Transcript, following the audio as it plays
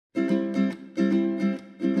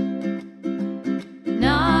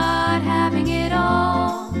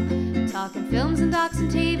boombox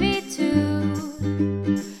and TV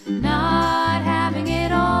too. Not having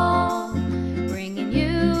it all, bringing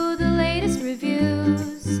you the latest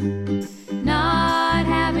reviews. Not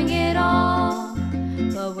having it all,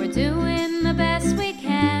 but we're doing the best we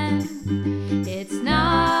can. It's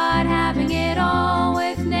Not Having It All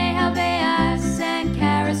with Neha Bayas and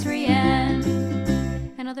Karis Rian.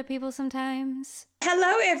 And other people sometimes.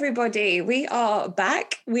 Hello, everybody. We are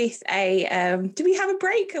back with a. Did we have a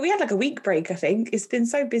break? We had like a week break, I think. It's been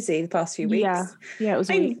so busy the past few weeks. Yeah, it was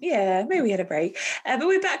a week. Yeah, maybe we had a break. But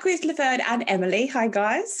we're back with Laverne and Emily. Hi,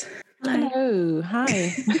 guys. Hello.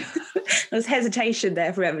 Hi. There's hesitation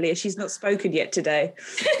there from Emily. She's not spoken yet today.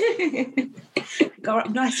 Got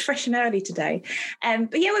up nice, fresh and early today.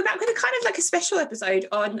 But yeah, we're back with a kind of like a special episode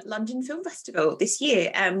on London Film Festival this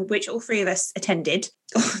year, which all three of us attended.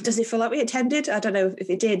 Oh, does it feel like we attended? I don't know if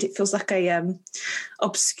it did. It feels like a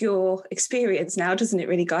obscure experience now, doesn't it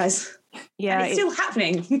really, guys? Yeah, and it's still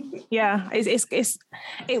happening. Yeah,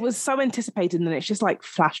 it was so anticipated and it's just like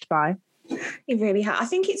flashed by. It really has. I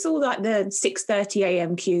think it's all like the 6:30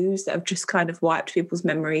 a.m. queues that have just kind of wiped people's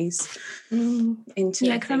memories into.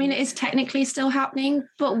 Yeah, because I mean, it is technically still happening,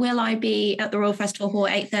 but will I be at the Royal Festival Hall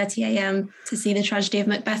at 8:30 a.m. to see the tragedy of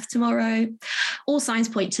Macbeth tomorrow? All signs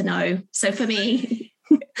point to no. So for me,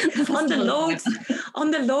 on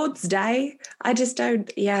the Lord's Day, I just don't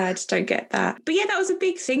get that. But yeah, that was a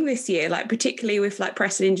big thing this year, like particularly with like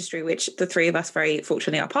press and industry, which the three of us very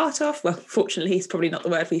fortunately are part of. Well, fortunately is probably not the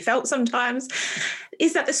word we felt sometimes,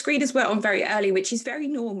 is that the screeners were on very early, which is very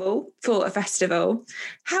normal for a festival.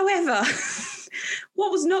 However,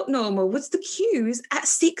 what was not normal was the queues at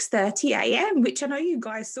 6:30 a.m, which I know you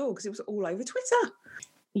guys saw because it was all over Twitter.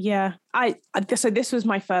 Yeah, so this was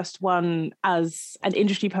my first one as an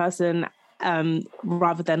industry person,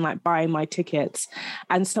 rather than like buying my tickets.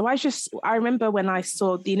 And so I remember when I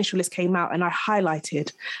saw the initial list came out and I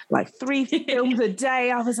highlighted like 3 films a day.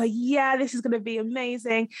 I was like, yeah, this is going to be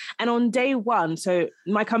amazing. And on day one, so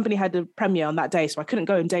my company had a premiere on that day, so I couldn't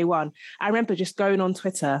go on day one. I remember just going on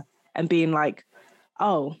Twitter and being like,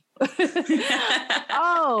 oh,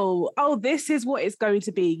 this is what it's going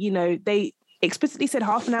to be. You know, they explicitly said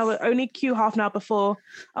half an hour, only queue half an hour before.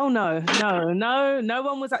 Oh no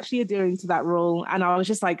one was actually adhering to that rule. And I was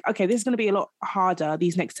just like, okay, this is going to be a lot harder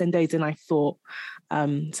these next 10 days than I thought.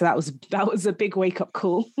 So that was a big wake-up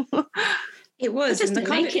call. It was. Just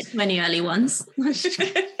didn't make it many early ones.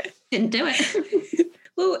 Didn't do it.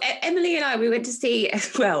 Well, Emily and I, we went to see,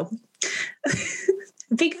 well,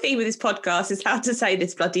 the big theme of this podcast is how to say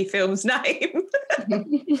this bloody film's name.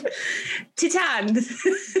 Titan.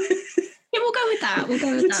 Yeah, we'll go with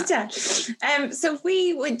that. So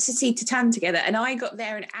we went to see Titan together, and I got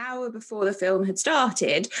there an hour before the film had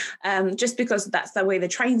started, just because that's the way the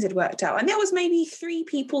trains had worked out. And there was maybe 3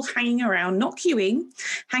 people hanging around, not queuing,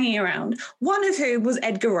 hanging around. One of whom was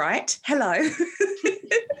Edgar Wright. Hello.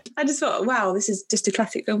 I just thought, wow, this is just a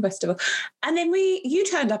classic film festival. And then you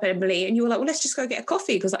turned up, Emily, and you were like, well, let's just go get a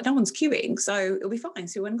coffee because like no one's queuing, so it'll be fine.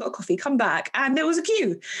 So we went and got a coffee, come back, and there was a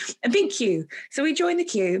queue, a big queue. So we joined the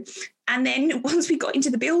queue. And then once we got into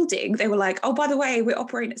the building, they were like, oh, by the way, we're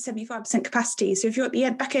operating at 75% capacity. So if you're at the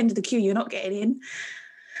back end of the queue, you're not getting in.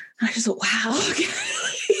 And I just thought, wow.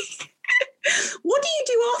 What do you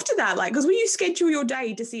do after that? Like, because when you schedule your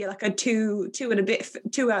day to see like a two and a bit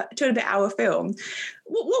hour film,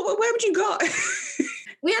 where would you go?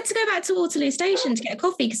 We had to go back to Waterloo Station to get a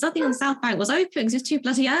coffee because nothing on South Bank was open because it was too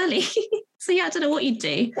bloody early. So yeah, I don't know what you'd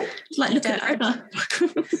do. Just like look at it.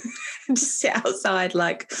 Just sit outside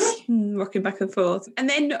like rocking back and forth. And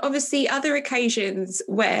then obviously other occasions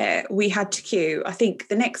where we had to queue. I think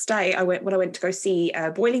the next day I went to go see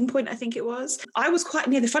Boiling Point, I think it was. I was quite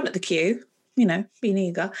near the front of the queue, you know, being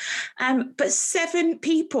eager. But 7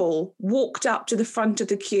 people walked up to the front of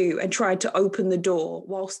the queue and tried to open the door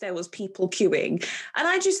whilst there was people queuing. And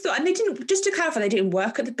I just thought, and they didn't, just to clarify, they didn't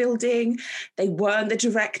work at the building. They weren't the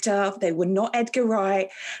director. They were not Edgar Wright.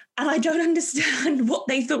 And I don't understand what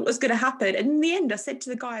they thought was going to happen. And in the end, I said to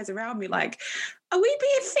the guys around me, like, are we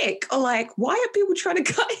being thick? Or like, why are people trying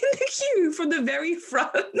to cut in the queue from the very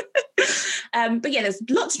front? But yeah, there's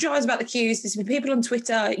lots of dramas about the queues. There's been people on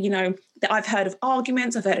Twitter, you know, that I've heard of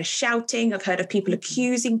arguments, I've heard of shouting, I've heard of people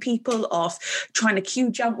accusing people of trying to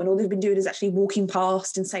queue jump when all they've been doing is actually walking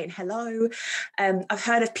past and saying hello. I've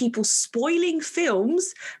heard of people spoiling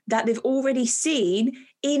films that they've already seen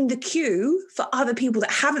in the queue for other people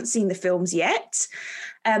that haven't seen the films yet.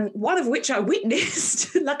 One of which I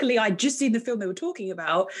witnessed. Luckily, I'd just seen the film they were talking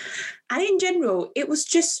about. And in general, it was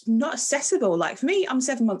just not accessible. Like for me, I'm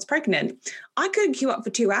 7 months pregnant. I couldn't queue up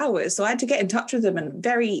for 2 hours. So I had to get in touch with them, and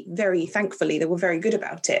very, very thankfully, they were very good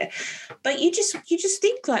about it. But you just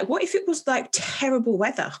think, like, what if it was like terrible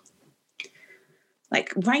weather?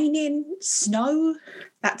 Like raining, snow,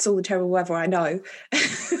 that's all the terrible weather I know.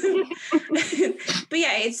 But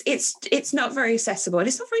yeah, it's not very accessible, and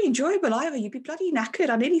it's not very enjoyable either. You'd be bloody knackered.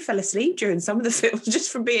 I nearly fell asleep during some of the films just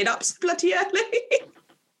from being up so bloody early.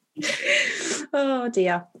 Oh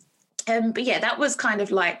dear. But yeah, that was kind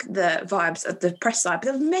of like the vibes of the press side.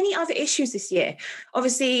 But there were many other issues this year.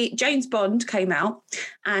 Obviously, James Bond came out,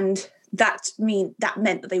 and that meant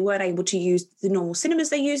that they weren't able to use the normal cinemas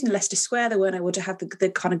they use in Leicester Square. They weren't able to have the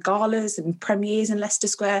kind of galas and premieres in Leicester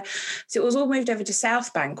Square. So it was all moved over to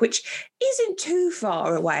South Bank, which isn't too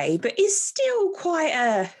far away, but is still quite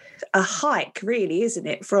a hike, really, isn't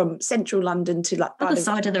it? From central London to like other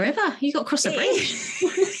side of the river. You got to cross a bridge.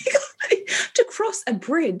 To cross a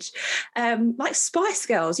bridge, like Spice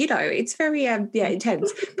Girls, it's very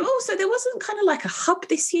intense. But also there wasn't kind of like a hub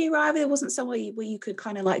this year either. There wasn't somewhere where you could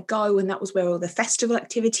kind of like go, and that was where all the festival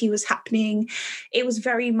activity was happening. It was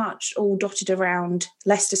very much all dotted around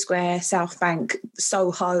Leicester Square, South Bank,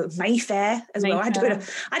 Soho, Mayfair as well. I had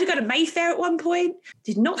to go to Mayfair at one point.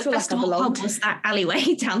 Did not feel like I belonged. Hub was that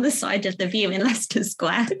alleyway down the side of the view in Leicester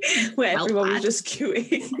Square where everyone was just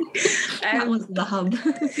queuing. That was the hub.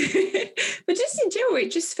 But just in general,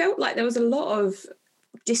 it just felt like there was a lot of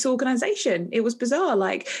disorganization. It was bizarre.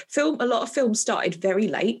 Like a lot of films started very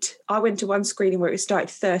late. I went to one screening where it started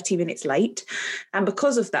 30 minutes late, and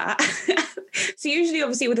because of that so usually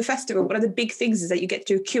obviously with a festival, one of the big things is that you get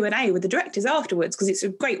to do a Q&A with the directors afterwards, because it's a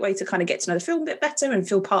great way to kind of get to know the film a bit better and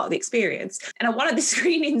feel part of the experience. And at one of the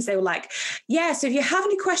screenings they were like, yeah, so if you have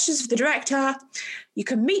any questions for the director, you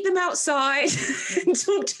can meet them outside and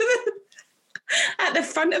talk to them at the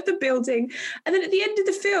front of the building. And then at the end of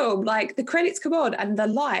the film, like the credits come on and the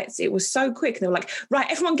lights, it was so quick. And they were like, right,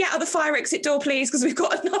 everyone get out the fire exit door, please, because we've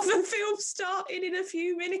got another film starting in a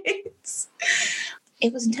few minutes.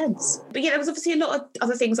 It was intense. But yeah, there was obviously a lot of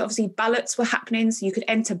other things. Obviously, ballots were happening, so you could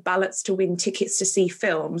enter ballots to win tickets to see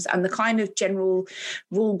films. And the kind of general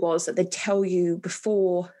rule was that they'd tell you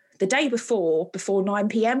the day before 9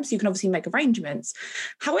 p.m, so you can obviously make arrangements.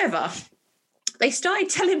 However, they started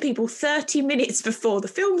telling people 30 minutes before the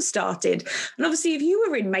film started. And obviously, if you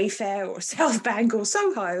were in Mayfair or South Bank or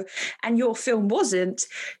Soho and your film wasn't,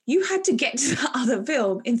 you had to get to the other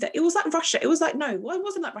film. It was like Rush Hour. It was like, no, it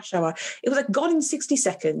wasn't like Rush Hour. It was like Gone in 60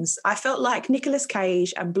 Seconds. I felt like Nicolas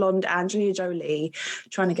Cage and blonde Angelina Jolie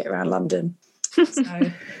trying to get around London.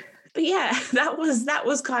 So... But yeah, that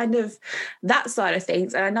was kind of that side of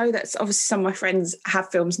things. And I know that obviously some of my friends have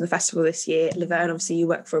films in the festival this year. Laverne, obviously you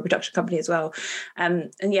work for a production company as well.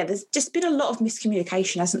 And yeah, there's just been a lot of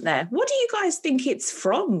miscommunication, hasn't there? What do you guys think it's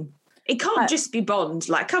from? It can't just be Bond.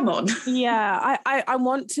 Like, come on. Yeah, I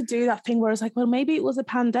want to do that thing where it's like, well, maybe it was a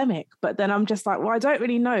pandemic. But then I'm just like, well, I don't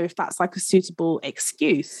really know if that's like a suitable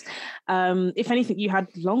excuse. If anything, you had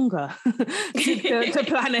longer to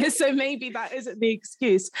plan it. So maybe that isn't the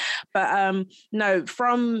excuse. But no,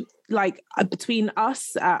 from like between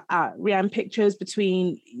us at Rianne Pictures,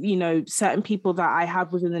 between, certain people that I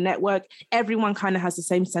have within the network, everyone kind of has the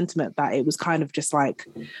same sentiment that it was kind of just like,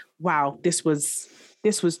 wow, this was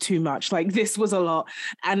too much. Like, this was a lot.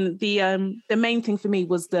 And the main thing for me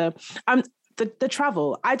was the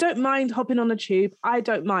travel. I don't mind hopping on a tube. I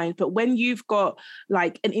don't mind. But when you've got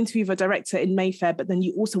like an interview with a director in Mayfair, but then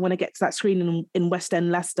you also want to get to that screening in West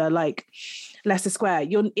End Leicester, like Leicester Square,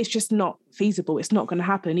 it's just not feasible. It's not going to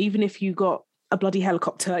happen. Even if you got a bloody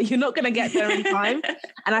helicopter, you're not going to get there in time.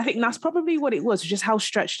 And I think that's probably what it was, just how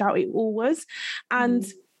stretched out it all was. And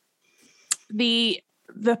the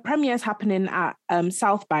premieres happening at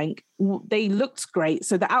South Bank, they looked great.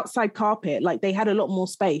 So the outside carpet, like they had a lot more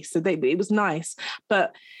space, so it was nice.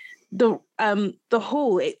 But the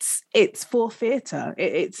hall, it's for theatre.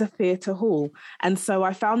 It's a theatre hall, and so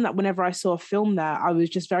I found that whenever I saw a film there, I was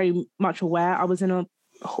just very much aware I was in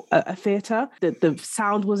a theatre. The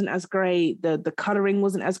sound wasn't as great, the colouring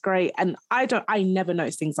wasn't as great, and I never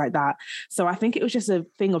noticed things like that. So I think it was just a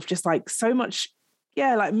thing of just like so much.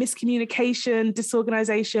 Yeah, like miscommunication,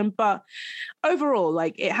 disorganization. But overall,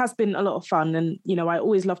 like it has been a lot of fun. And, I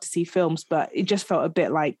always love to see films, but it just felt a bit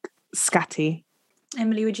like scatty.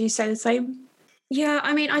 Emily, would you say the same? Yeah,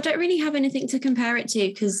 I mean, I don't really have anything to compare it to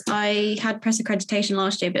because I had press accreditation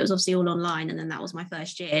last year, but it was obviously all online, and then that was my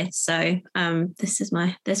first year. So this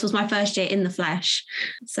was my first year in the flesh.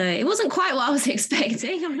 So it wasn't quite what I was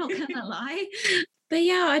expecting. I'm not gonna lie. But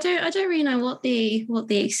yeah, I don't really know what the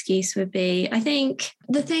excuse would be. I think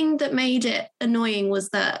the thing that made it annoying was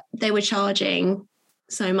that they were charging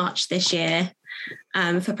so much this year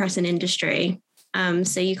for press and industry.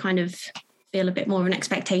 So you kind of feel a bit more of an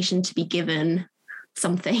expectation to be given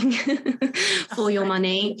something for your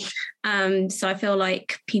money. So I feel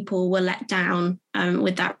like people were let down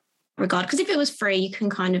with that regard. Because if it was free, you can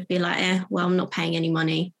kind of be like, well, I'm not paying any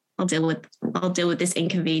money. I'll deal with this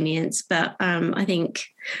inconvenience. But I think,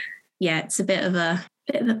 yeah, it's a bit of a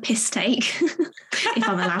piss take, if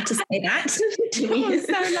I'm allowed to say that. So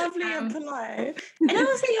lovely and polite.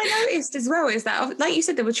 Another thing I noticed as well is that, like you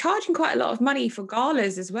said, they were charging quite a lot of money for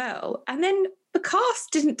galas as well. And then the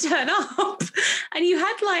cast didn't turn up. And you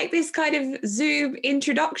had like this kind of Zoom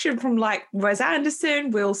introduction from like Wes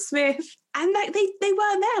Anderson, Will Smith, and like they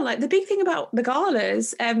weren't there. Like the big thing about the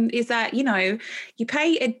galas is that, you know, you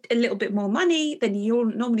pay a little bit more money than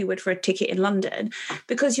you normally would for a ticket in London,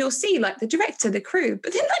 because you'll see like the director, the crew,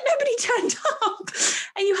 but then like nobody turned up.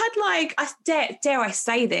 And you had like, dare I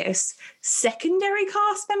say this, secondary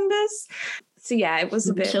cast members. So yeah, it was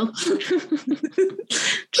a bit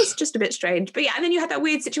just a bit strange. But yeah, and then you had that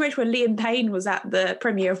weird situation where Liam Payne was at the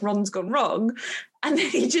premiere of Ron's Gone Wrong, and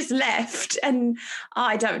then he just left. And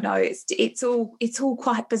I don't know, it's all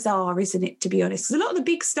quite bizarre, isn't it, to be honest? Because a lot of the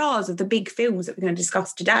big stars of the big films that we're going to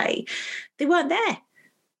discuss today, they weren't there.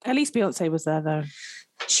 At least Beyonce was there though.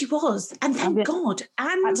 She was, and thank God.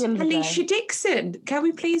 And Alicia Dixon, can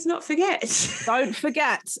we please not forget? Don't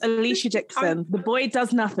forget Alicia Dixon. The boy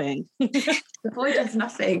does nothing. The boy does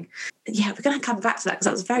nothing. Yeah, we're going to come back to that because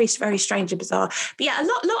that was very, very strange and bizarre. But yeah, a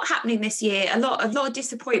lot happening this year. A lot of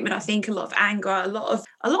disappointment, I think. A lot of anger. A lot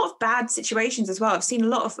of bad situations as well. I've seen a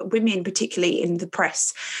lot of women, particularly in the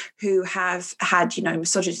press, who have had, you know,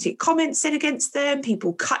 misogynistic comments said against them.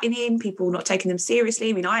 People cutting in. People not taking them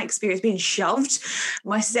seriously. I mean, I experienced being shoved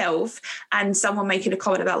myself, and someone making a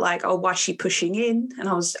comment about like, oh, why is she pushing in? And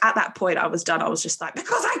I was at that point, I was done. I was just like,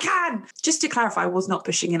 because I can. Just to clarify, I was not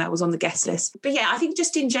pushing in. I was on the guest list. But yeah, I think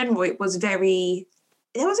just in general, there was a bit of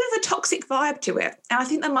a toxic vibe to it. And I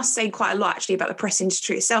think that must say quite a lot actually about the press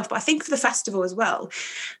industry itself. But I think for the festival as well,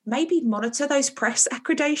 maybe monitor those press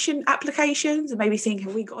accreditation applications and maybe think,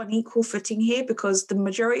 have we got an equal footing here? Because the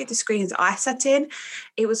majority of the screens I sat in,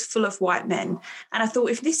 it was full of white men. And I thought,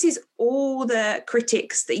 if this is all the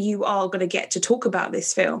critics that you are going to get to talk about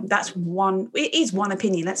this film, it is one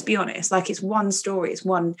opinion, let's be honest. Like, it's one story, it's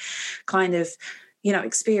one kind of, you know,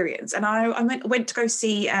 experience. And I went to go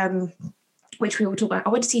see, which we will talk about,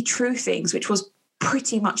 I went to see True Things, which was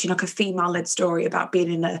pretty much, you know, like a female-led story about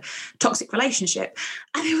being in a toxic relationship.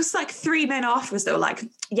 And it was like 3 men afterwards that were like,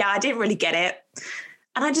 yeah, I didn't really get it.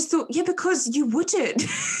 And I just thought, yeah, because you wouldn't.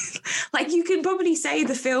 Like, you can probably say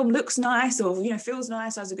the film looks nice or, you know, feels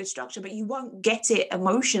nice, has a good structure, but you won't get it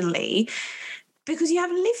emotionally because you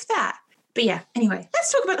haven't lived that. But yeah, anyway,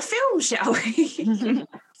 let's talk about the film, shall we?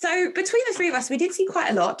 So between the three of us, we did see quite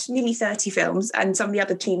a lot, nearly 30 films, and some of the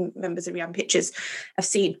other team members of Young Pictures have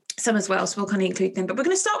seen some as well, so we'll kind of include them. But we're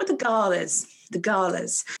going to start with the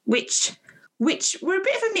galas, which were a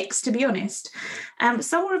bit of a mix, to be honest.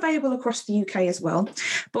 Some were available across the UK as well.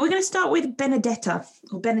 But we're going to start with Benedetta.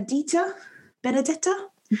 So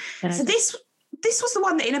this was the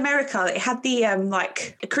one that in America, it had the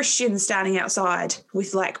like Christians standing outside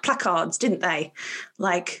with like placards, didn't they?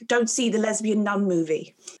 Like, don't see the lesbian nun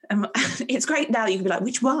movie. It's great now you can be like,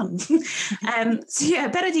 which one? So yeah,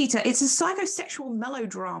 Benedetta, it's a psychosexual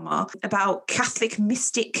melodrama about Catholic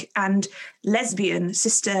mystic and lesbian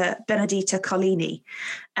Sister Benedetta Carlini.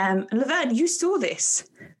 Laverne, you saw this.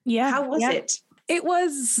 Yeah. How was it? It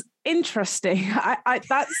was interesting. I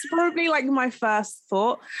that's probably like my first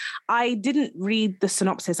thought. I didn't read the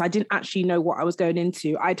synopsis. I didn't actually know what I was going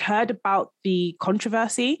into. I'd heard about the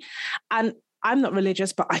controversy, and I'm not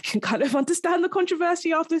religious, but I can kind of understand the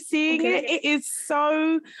controversy after seeing it. It is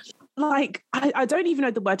so, like, I don't even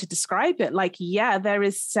know the word to describe it. Like, yeah, there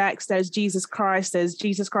is sex, there's Jesus Christ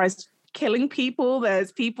killing people,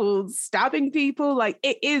 there's people stabbing people. Like,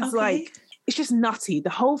 it is like, it's just nutty. The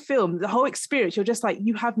whole film, the whole experience, you're just like,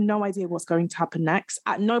 you have no idea what's going to happen next.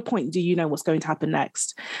 At no point do you know what's going to happen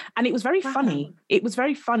next. And it was very funny. It was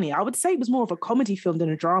very funny. I would say it was more of a comedy film than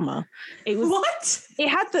a drama. It was What? It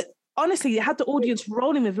had the audience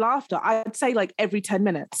rolling with laughter. I'd say like every 10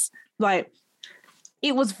 minutes. Like,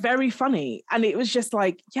 it was very funny. And it was just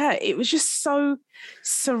like, yeah, it was just so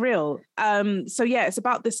surreal. So yeah, it's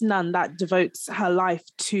about this nun that devotes her life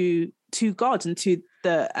to God and to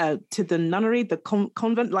the nunnery, the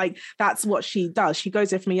convent. Like, that's what she does. She goes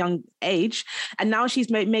there from a young age, and now she's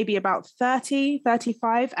maybe about 30,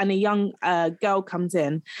 35, and a young girl comes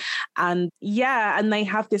in, and they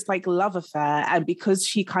have this like love affair. And because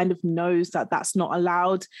she kind of knows that that's not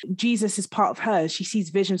allowed, Jesus is part of her. She sees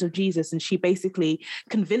visions of Jesus, and she basically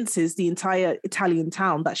convinces the entire Italian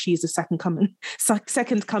town that she's the second coming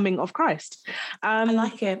of Christ. I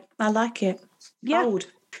like it. Yeah. Bold.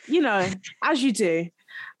 You know, as you do.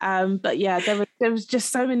 But yeah, there was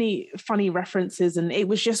just so many funny references, and it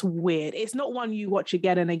was just weird. It's not one you watch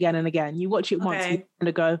again and again and again. You watch it once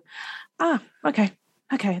and go, okay,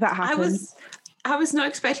 that happened. I was not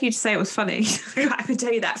expecting you to say it was funny. I can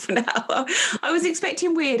tell you that for now. I was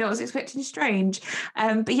expecting weird. I was expecting strange.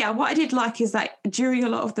 But yeah, what I did like is that during a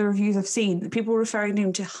lot of the reviews I've seen, people referring to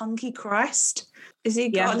him to Hunky Christ. Is he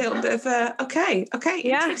got a little bit of a okay?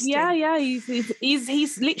 Yeah.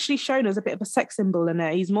 He's literally shown as a bit of a sex symbol in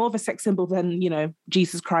it. He's more of a sex symbol than,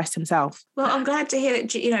 Jesus Christ himself. Well, I'm glad to hear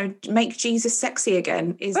that, make Jesus sexy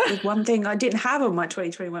again is the one thing I didn't have on my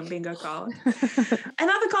 2021 bingo card.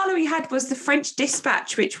 Another gala we had was the French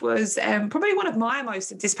Dispatch, which was probably one of my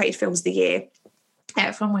most anticipated films of the year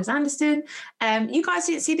from Wes Anderson. You guys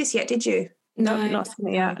didn't see this yet, did you? No, not seen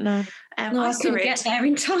it yet. No. I couldn't get there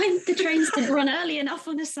in time. The trains didn't run early enough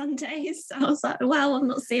on a Sunday. So I was like, well, I'm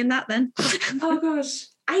not seeing that then. Oh, gosh.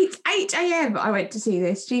 8 a.m. I went to see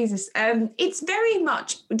this. Jesus. It's very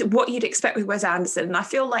much what you'd expect with Wes Anderson. And I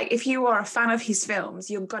feel like if you are a fan of his films,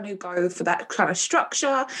 you're going to go for that kind of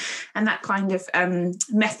structure and that kind of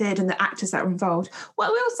method and the actors that are involved. What I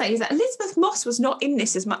will say is that Elizabeth Moss was not in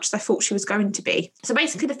this as much as I thought she was going to be. So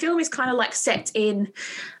basically the film is kind of like set in,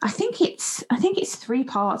 I think it's 3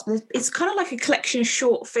 parts, but it's kind of like a collection of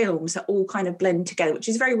short films that all kind of blend together, which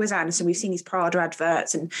is very Wes Anderson. We've seen his Prada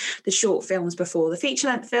adverts and the short films before the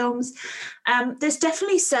feature-length films. There's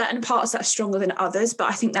definitely certain parts that are stronger than others, but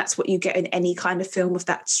I think that's what you get in any kind of film of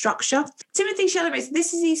that structure. Timothée Chalamet,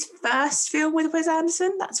 this is his first film with Wes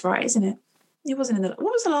Anderson. That's right, isn't it? He wasn't in what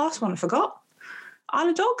was the last one? I forgot. Isle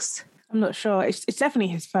of Dogs? I'm not sure. It's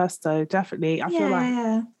definitely his first, though. Definitely. I feel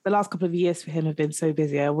like the last couple of years for him have been so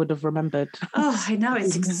busy. I would have remembered. Oh, I know.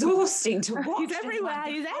 It's exhausting to watch. He's everywhere.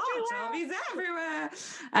 He's everywhere.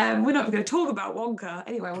 We're not going to talk about Wonka.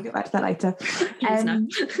 Anyway, we'll get back to that later.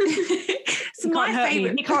 It's my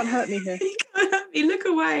favourite. He can't hurt me here. He can't hurt me. Look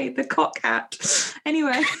away. The cock cat.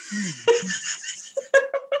 Anyway.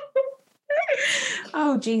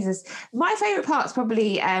 Oh, Jesus. My favourite part's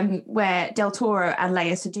probably where Del Toro and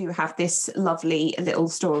Léa Seydoux have this lovely little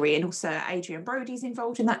story, and also Adrian Brody's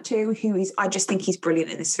involved in that too, I just think he's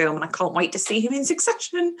brilliant in this film, and I can't wait to see him in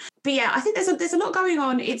Succession. But yeah, I think there's a lot going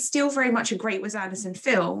on. It's still very much a great Wes Anderson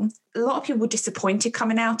film. A lot of people were disappointed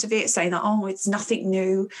coming out of it, saying that, it's nothing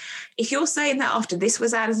new. If you're saying that after this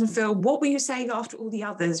Wes Anderson film, what were you saying after all the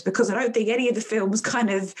others? Because I don't think any of the films kind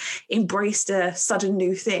of embraced a sudden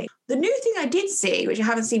new thing. The new thing I did see, which I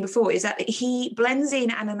haven't seen before, is that he blends in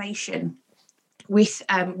animation with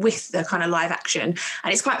the kind of live action.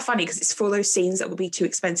 And it's quite funny because it's for those scenes that would be too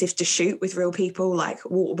expensive to shoot with real people, like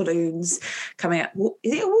water balloons coming out.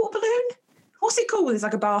 Is it a water balloon? What's it called? There's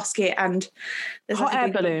like a basket and there's hot air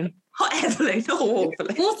balloon. Hot air balloon, not a water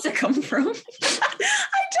balloon. Water come from? I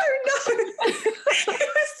don't know.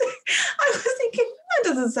 I was thinking, that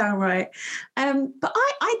doesn't sound right. But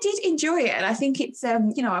I did enjoy it. And I think it's,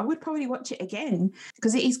 I would probably watch it again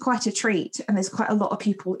because it is quite a treat and there's quite a lot of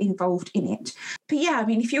people involved in it. But yeah, I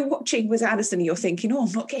mean, if you're watching Wes Anderson and you're thinking,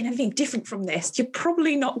 I'm not getting anything different from this, you're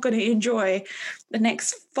probably not going to enjoy the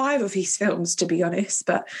next 5 of his films, to be honest.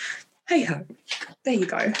 But hey ho, there you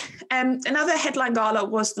go. Another headline gala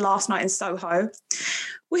was Last Night in Soho,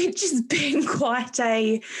 which has been quite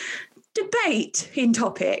a debate in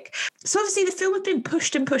topic. So obviously the film has been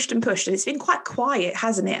pushed and pushed and pushed, and it's been quite quiet,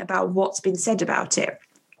 hasn't it, about what's been said about it.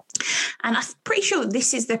 And I'm pretty sure that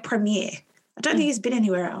this is the premiere. I don't think it's been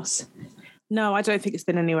anywhere else. No, I don't think it's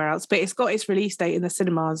been anywhere else, but it's got its release date in the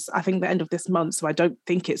cinemas, I think the end of this month, so I don't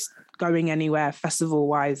think it's going anywhere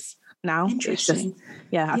festival-wise now. Interesting.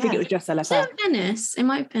 I think it was just LFI. Was it Venice? It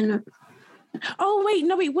might have been. Oh wait,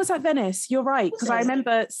 no, it was at Venice. You're right, because I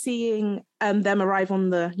remember seeing them arrive on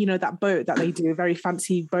the, that boat that they do, a very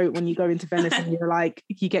fancy boat when you go into Venice, and you're like,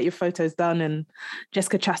 you get your photos done, and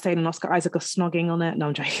Jessica Chastain and Oscar Isaac are snogging on it. No,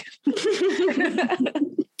 I'm joking.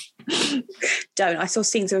 I saw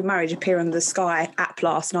Scenes of a Marriage appear on the Sky app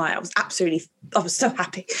last night. I was absolutely I was so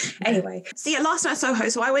happy. Anyway, so yeah, Last Night in Soho.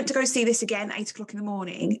 So I went to go see this again, 8 o'clock in the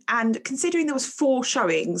morning. And considering there was 4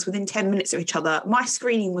 showings within 10 minutes of each other, my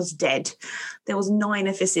screening was dead. There was 9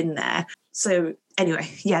 of us in there. So anyway,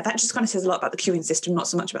 yeah, that just kind of says a lot about the queuing system, not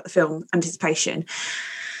so much about the film anticipation.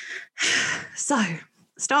 So,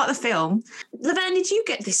 start the film. Levan, did you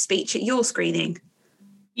get this speech at your screening?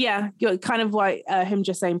 Yeah, you're kind of like him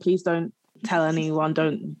just saying, please don't tell anyone,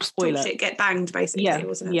 don't spoil it. Get banged, basically,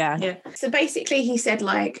 wasn't it? Yeah. So basically he said,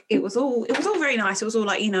 like, it was all very nice. It was all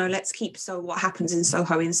like, let's keep what happens in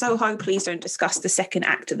Soho, please don't discuss the second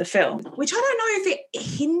act of the film, which I don't know if it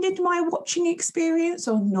hindered my watching experience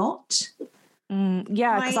or not.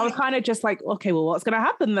 Yeah, because I was kind of just like, okay, well, what's going to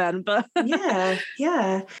happen then? But yeah.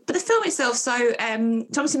 But the film itself, so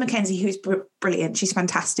Thomasin McKenzie, who's brilliant, she's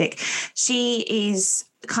fantastic. She's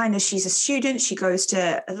a student. She goes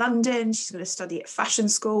to London. She's going to study at fashion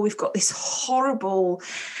school. We've got this horrible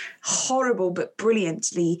but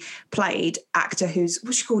brilliantly played actor who's,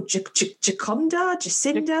 what's she called? Jacinda,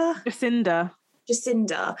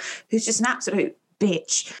 who's just an absolute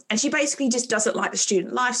bitch. And she basically just doesn't like the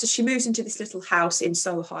student life. So she moves into this little house in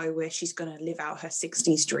Soho where she's going to live out her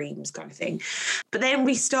 60s dreams kind of thing. But then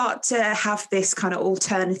we start to have this kind of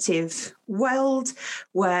alternative world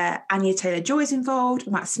where Anya Taylor-Joy's involved,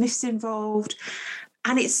 Matt Smith's involved,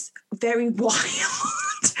 and it's very wild.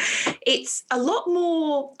 It's a lot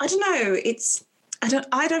more, I don't know,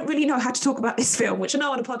 I don't really know how to talk about this film, which I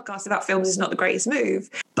know on a podcast about films is not the greatest move,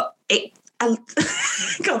 but I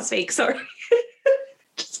can't speak, sorry.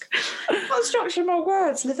 I can't structure my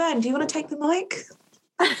words. Levan, do you want to take the mic?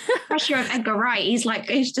 Pressure of Edgar Wright.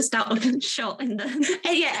 He's just out of shot in the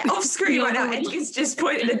yeah, off screen right now. Edgar's just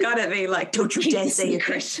pointing a gun at me like, don't you dare say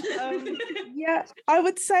it. Yeah, I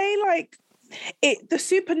would say like the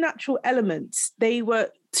supernatural elements, they were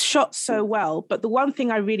shot so well. But the one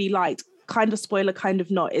thing I really liked, kind of spoiler, kind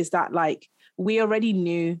of not, is that like we already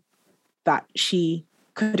knew that she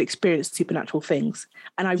could experience supernatural things.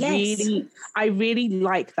 And I really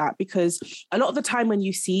like that, because a lot of the time when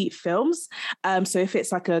you see films, so if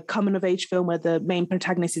it's like a coming of age film where the main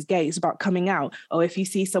protagonist is gay, it's about coming out, or if you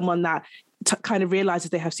see someone that kind of realizes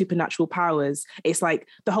they have supernatural powers, it's like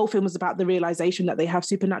the whole film is about the realization that they have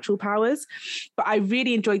supernatural powers. But I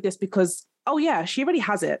really enjoyed this because, oh yeah, she already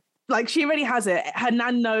has it. Like, she already has it. Her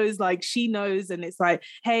nan knows, like, she knows. And it's like,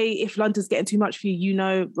 hey, if London's getting too much for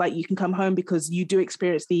you, like, you can come home because you do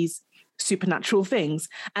experience these supernatural things.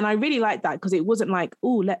 And I really like that, because it wasn't like,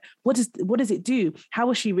 oh, what does it do? How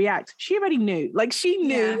will she react? She already knew. Like, she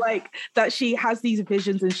knew, like, that she has these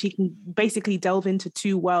visions and she can basically delve into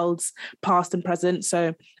 2 worlds, past and present.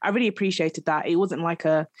 So I really appreciated that. It wasn't like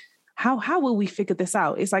how will we figure this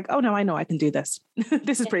out? It's like, oh, no, I know I can do this.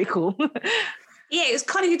 This is pretty cool. Yeah, it was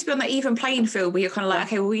kind of good to be on that even playing field where you're kind of like,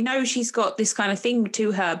 okay, well, we know she's got this kind of thing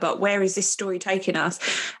to her, but where is this story taking us?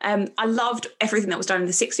 I loved everything that was done in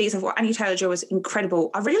the 60s. I thought Anya Taylor-Joy was incredible.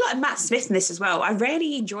 I really liked Matt Smith in this as well. I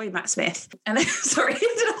rarely enjoy Matt Smith. And sorry, I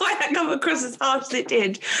don't know why that came across as harsh as it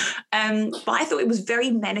did. But I thought it was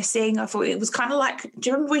very menacing. I thought it was kind of like, do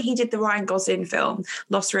you remember when he did the Ryan Gosling film,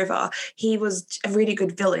 Lost River? He was a really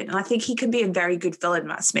good villain. And I think he can be a very good villain,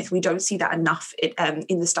 Matt Smith. We don't see that enough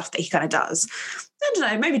in the stuff that he kind of does. I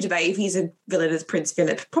don't know, maybe debate if he's a villain as Prince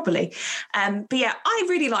Philip, probably. But yeah, I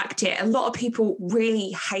really liked it. A lot of people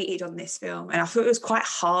really hated on this film, and I thought it was quite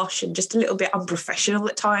harsh and just a little bit unprofessional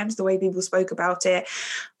at times, the way people spoke about it.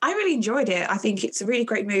 I really enjoyed it. I think it's a really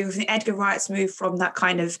great move. I think Edgar Wright's moved from that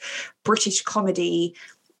kind of British comedy,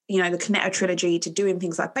 the Cornetto trilogy, to doing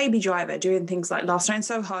things like Baby Driver, doing things like Last Night in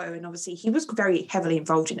Soho. And obviously he was very heavily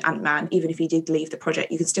involved in Ant-Man. Even if he did leave the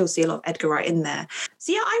project, you can still see a lot of Edgar Wright in there.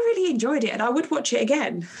 So yeah, I really enjoyed it and I would watch it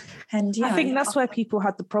again. And I think that's where people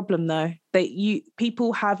had the problem, though.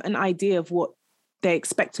 People have an idea of what they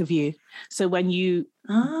expect of you. So when you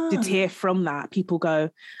deter from that, people go,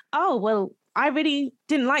 oh, well, I really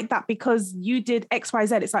didn't like that because you did X, Y,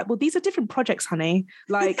 Z. It's like, well, these are different projects, honey.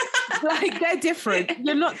 Like they're different.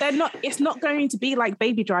 It's not going to be like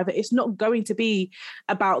Baby Driver. It's not going to be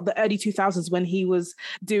about the early 2000s when he was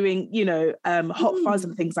doing, Hot Fuzz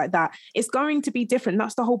and things like that. It's going to be different.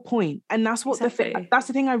 That's the whole point. And that's what that's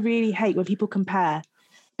the thing I really hate when people compare,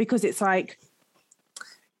 because it's like,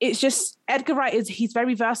 it's just, Edgar Wright he's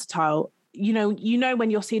very versatile. When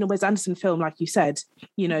you're seeing a Wes Anderson film, like you said,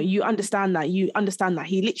 you understand that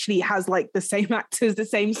he literally has like the same actors, the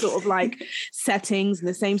same sort of like settings, and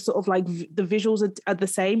the same sort of like the visuals are the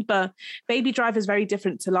same. But Baby Driver is very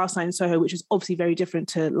different to Last Night in Soho, which is obviously very different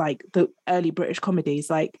to like the early British comedies.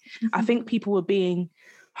 Like, I think people were being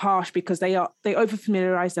harsh because they over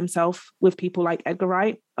familiarize themselves with people like Edgar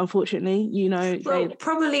Wright. Unfortunately, you know, well,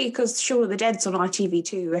 probably because Shaun of the Dead's on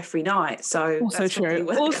ITV2 every night. So also true.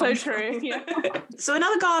 Also true. Yeah. So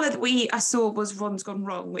another gala that I saw was Ron's Gone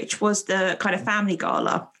Wrong, which was the kind of family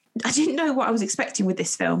gala. I didn't know what I was expecting with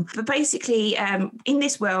this film, but basically in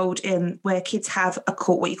this world where kids have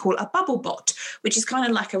what you call a bubble bot, which is kind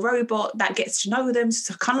of like a robot that gets to know them,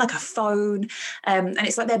 so kind of like a phone, and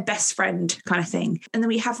it's like their best friend kind of thing. And then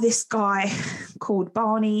we have this guy called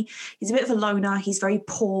Barney. He's a bit of a loner. He's very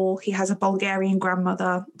poor. He has a Bulgarian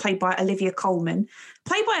grandmother played by Olivia Colman.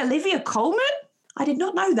 Played by Olivia Colman? I did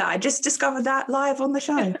not know that. I just discovered that live on the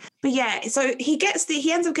show. But yeah, so he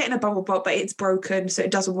ends up getting a bubble bot, but it's broken, so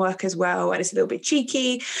it doesn't work as well, and it's a little bit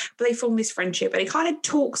cheeky. But they form this friendship, and he kind of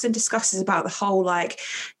talks and discusses about the whole like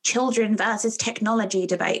children versus technology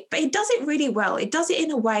debate. But it does it really well. It does it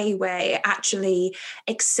in a way where it actually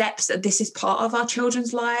accepts that this is part of our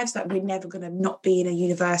children's lives, that we're never going to not be in a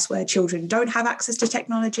universe where children don't have access to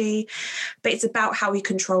technology. But it's about how we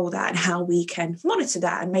control that and how we can monitor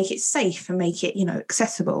that and make it safe and make it,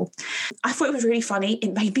 accessible. I thought it was really funny.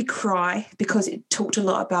 It made me cry because it talked a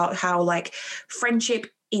lot about how like friendship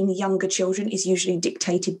in younger children is usually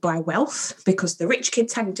dictated by wealth, because the rich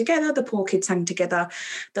kids hang together, the poor kids hang together,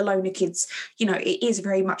 the loner kids, it is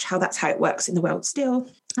very much that's how it works in the world still.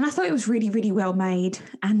 And I thought it was really, really well made.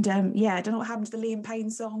 And I don't know what happened to the Liam Payne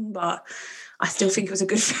song, but I still think it was a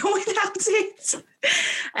good film without it.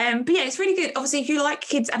 But yeah, it's really good. Obviously, if you like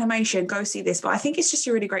kids animation, go see this. But I think it's just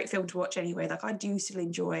a really great film to watch anyway. Like, I do still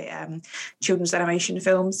enjoy children's animation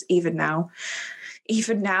films, even now.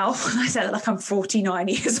 When I say that, like I'm 49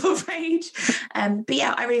 years of age. But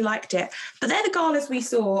yeah, I really liked it. But they're the galas we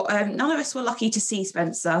saw. None of us were lucky to see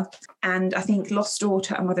Spencer. And I think Lost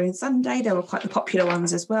Daughter and Mother and Sunday, they were quite the popular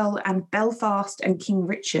ones as well. And Belfast and King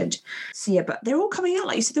Richard. So yeah, but they're all coming out,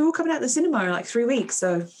 like you said, they're all coming out of the cinema in like 3 weeks.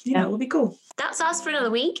 So, it will be cool. That's us for another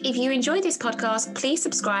week. If you enjoyed this podcast, please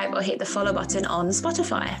subscribe or hit the follow button on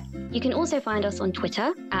Spotify. You can also find us on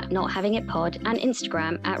Twitter at NotHavingItPod and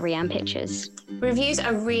Instagram at Rianne Pictures. Reviews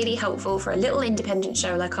are really helpful for a little independent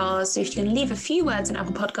show like ours, so if you can leave a few words on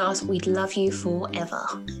Apple Podcasts, we'd love you forever.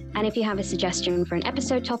 And if you have a suggestion for an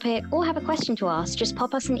episode topic or have a question to ask, just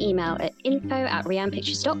pop us an email at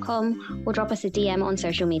info@riannepictures.com or drop us a DM on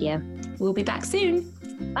social media. We'll be back soon.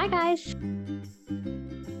 Bye, guys.